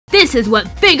This is what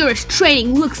vigorous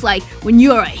training looks like when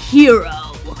you're a hero.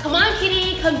 Come on,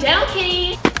 kitty. Come down,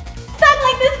 kitty. Stuck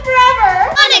like this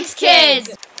forever. Onyx Kids!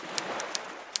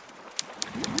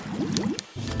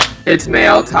 It's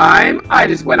mail time. I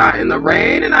just went out in the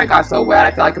rain and I got so wet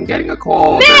I feel like I'm getting a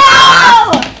cold.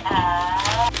 Mail!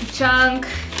 Junk.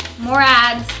 More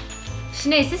ads.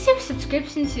 Shanae, is this your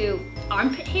subscription to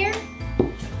armpit hair?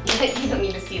 You don't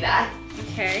need to see that.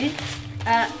 Okay.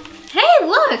 Hey,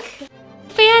 look!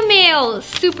 Fan mail!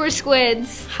 Super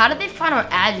Squids. How did they find our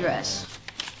address?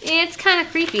 It's kind of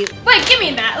creepy. Wait, give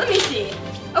me that. Let me see.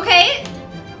 Okay.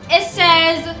 It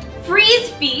says freeze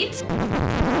feet.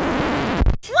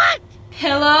 What?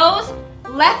 Pillows,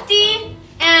 lefty,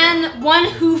 and one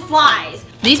who flies.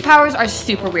 These powers are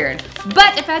super weird.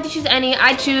 But if I had to choose any,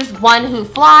 I'd choose one who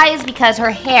flies because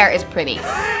her hair is pretty.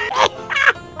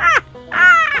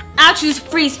 I'll choose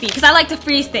freeze feet because I like to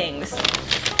freeze things.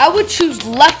 I would choose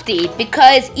lefty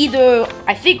because either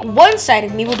I think one side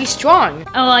of me will be strong.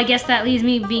 Oh, I guess that leaves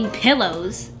me being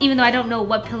pillows, even though I don't know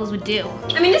what pillows would do.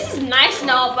 I mean, this is nice and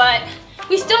all, but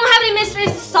we still don't have any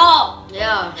mysteries to solve.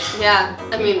 Yeah.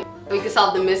 I mean, we could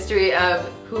solve the mystery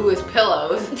of who is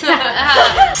pillows. Or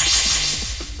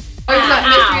the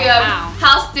mystery of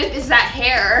how stiff is that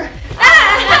hair.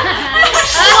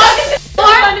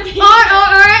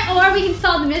 Or we can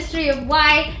solve the mystery of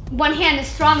why one hand is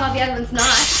strong while the other one's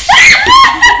not.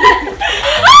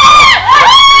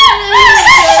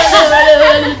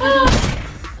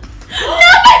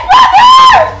 No, my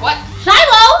brother! What?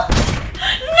 Shiloh!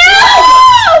 No!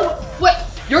 Wait,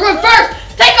 you're going first!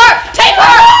 Take her! Take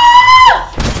her!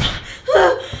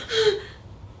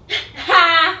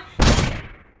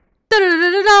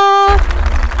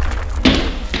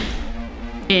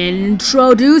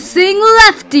 Introducing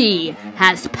Lefty!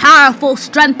 Has powerful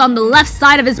strength on the left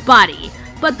side of his body,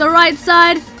 but the right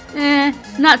side,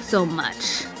 not so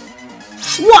much.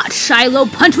 Watch Shiloh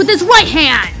punch with his right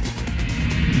hand!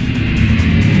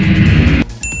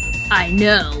 I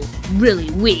know,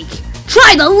 really weak.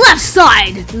 Try the left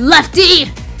side, Lefty!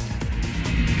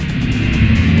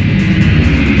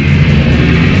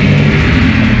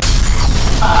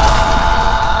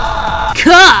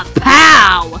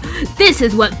 Kapow! This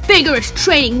is what vigorous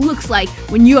training looks like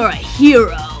when you're a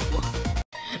hero.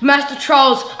 Master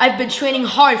Charles, I've been training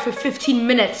hard for 15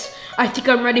 minutes. I think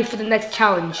I'm ready for the next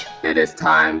challenge. It is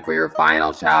time for your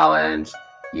final challenge.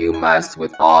 You must,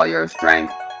 with all your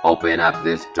strength, open up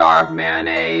this jar of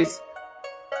mayonnaise.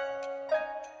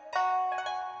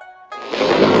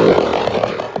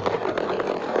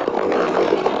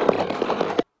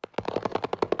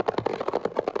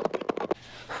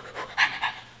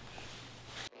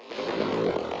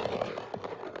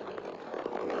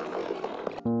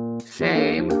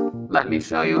 Shame. Let me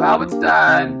show you how it's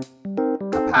done.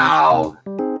 Pow.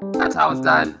 That's how it's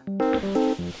done.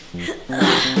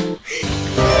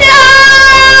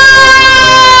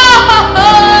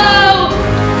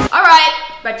 Alright,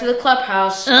 back to the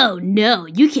clubhouse. Oh no,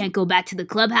 you can't go back to the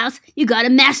clubhouse. You gotta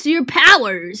master your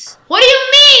powers. What do you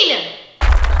mean?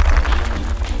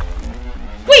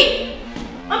 Wait,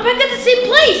 I'm back at the same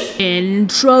place.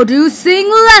 Introducing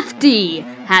Lefty!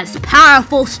 Has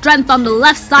powerful strength on the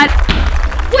left side.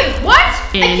 Wait, what? I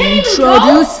can't even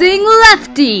Introducing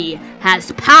Lefty!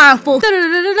 Has powerful.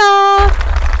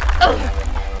 Oh.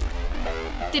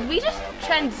 Did we just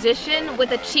transition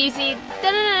with a cheesy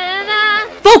da-da-da-da-da?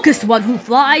 Focus, one who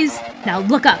flies! Now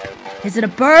look up. Is it a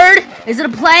bird? Is it a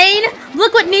plane?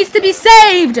 Look what needs to be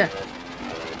saved!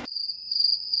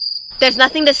 There's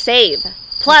nothing to save.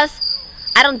 Plus,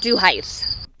 I don't do heights.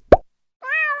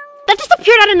 That just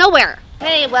appeared out of nowhere.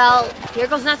 Hey, well, here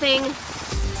goes nothing.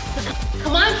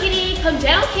 Come on, kitty. Come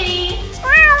down, kitty.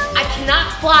 I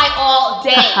cannot fly all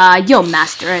day. Haha, you'll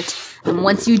master it. And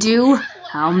once you do,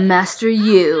 I'll master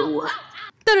you.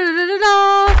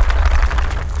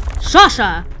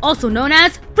 Shasha, also known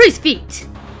as Freeze Feet.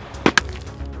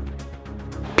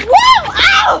 Whoa!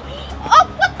 Ow! Oh,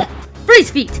 what the? Freeze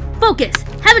Feet, focus.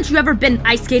 Haven't you ever been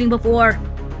ice skating before?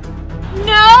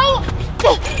 No!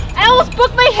 I almost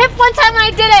broke my hip one time and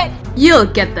I did it. You'll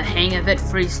get the hang of it,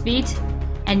 Freeze Feet.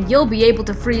 And you'll be able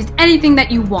to freeze anything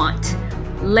that you want.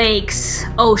 Lakes,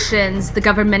 oceans, the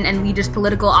government and leaders'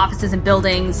 political offices and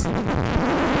buildings.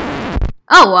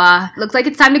 Oh, looks like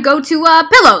it's time to go to,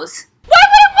 pillows. Why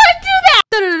would I want to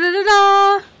do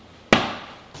that?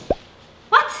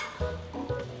 What?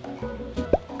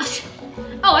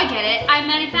 Oh, I get it. I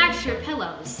manufacture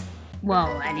pillows.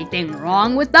 Well, anything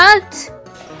wrong with that?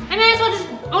 I may as well just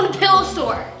own a pillow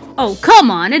store. Oh, come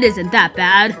on, it isn't that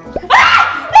bad.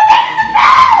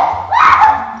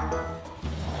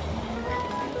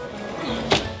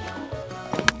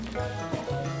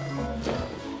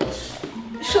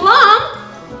 Shalom?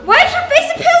 Why is your face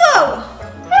a pillow?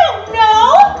 I don't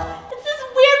know. It's this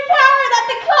weird power that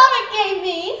the comic gave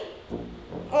me.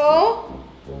 Oh?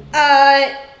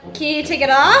 Can you take it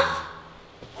off?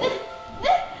 No!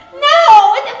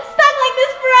 It's stuck like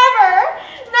this forever.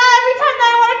 Now every time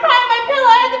that I want to cry on my pillow,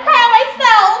 I have to cry on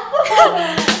myself.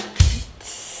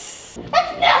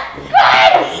 That's not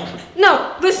good!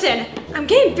 No, listen. I'm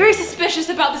getting very suspicious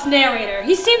about this narrator.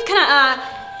 He seems kind of,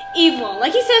 evil.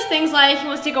 Like, he says things like he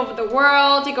wants to take over the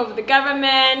world, take over the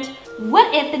government.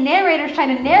 What if the narrator's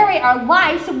trying to narrate our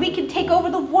lives so we can take over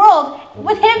the world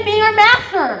with him being our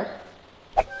master?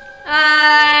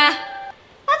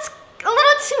 That's a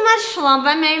little too much, Shalom,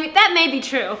 but that may be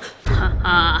true.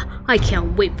 I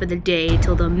can't wait for the day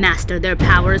till they'll master their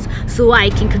powers so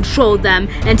I can control them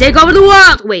and take over the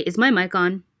world! Wait, is my mic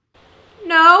on?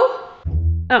 No.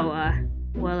 Oh,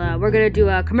 well, we're gonna do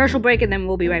a commercial break and then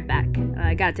we'll be right back.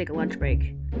 I gotta take a lunch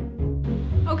break.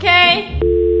 Okay.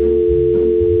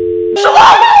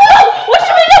 Shalom! What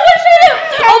should we do?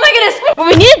 Oh my goodness! What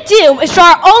we need to do is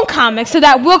draw our own comics so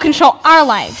that we'll control our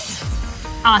lives.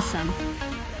 Awesome.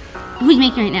 Who's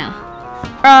making right now?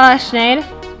 Sinead.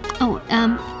 Oh,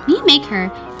 when you make her,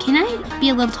 can I be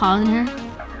a little taller than her?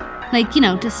 Like, you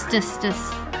know, just.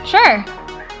 Sure.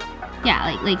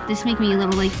 Yeah, like, just make me a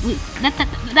little, like,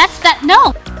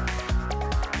 no!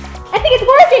 I think it's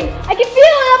working! I can feel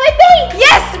it on my face!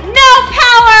 Yes! No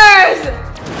powers!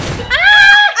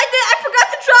 I forgot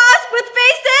to draw us with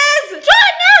faces! Draw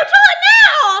it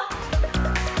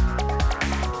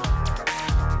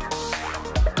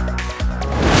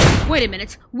now! Wait a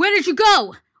minute, where did you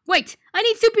go? Wait, I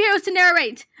need superheroes to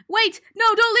narrate. Wait,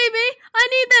 no, don't leave me. I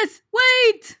need this.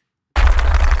 Wait.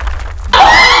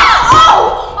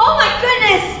 Oh my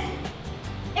goodness!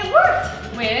 It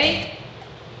worked! Wait.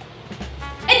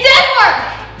 It did work!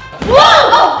 Whoa!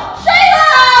 Oh, Shayla!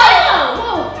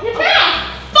 Whoa! You're back!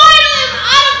 Finally, I'm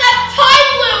out of that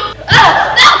time loop! No!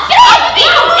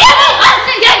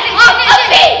 Get off of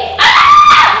me!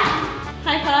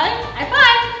 High five? High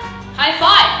five! High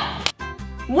five!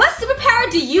 What superpower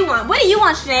do you want? What do you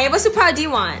want, Sinead? What superpower do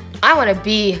you want? I want to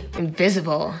be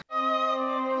invisible.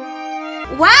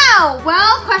 Wow!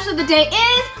 Well, question of the day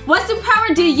is, what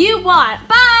superpower do you want?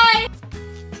 Bye!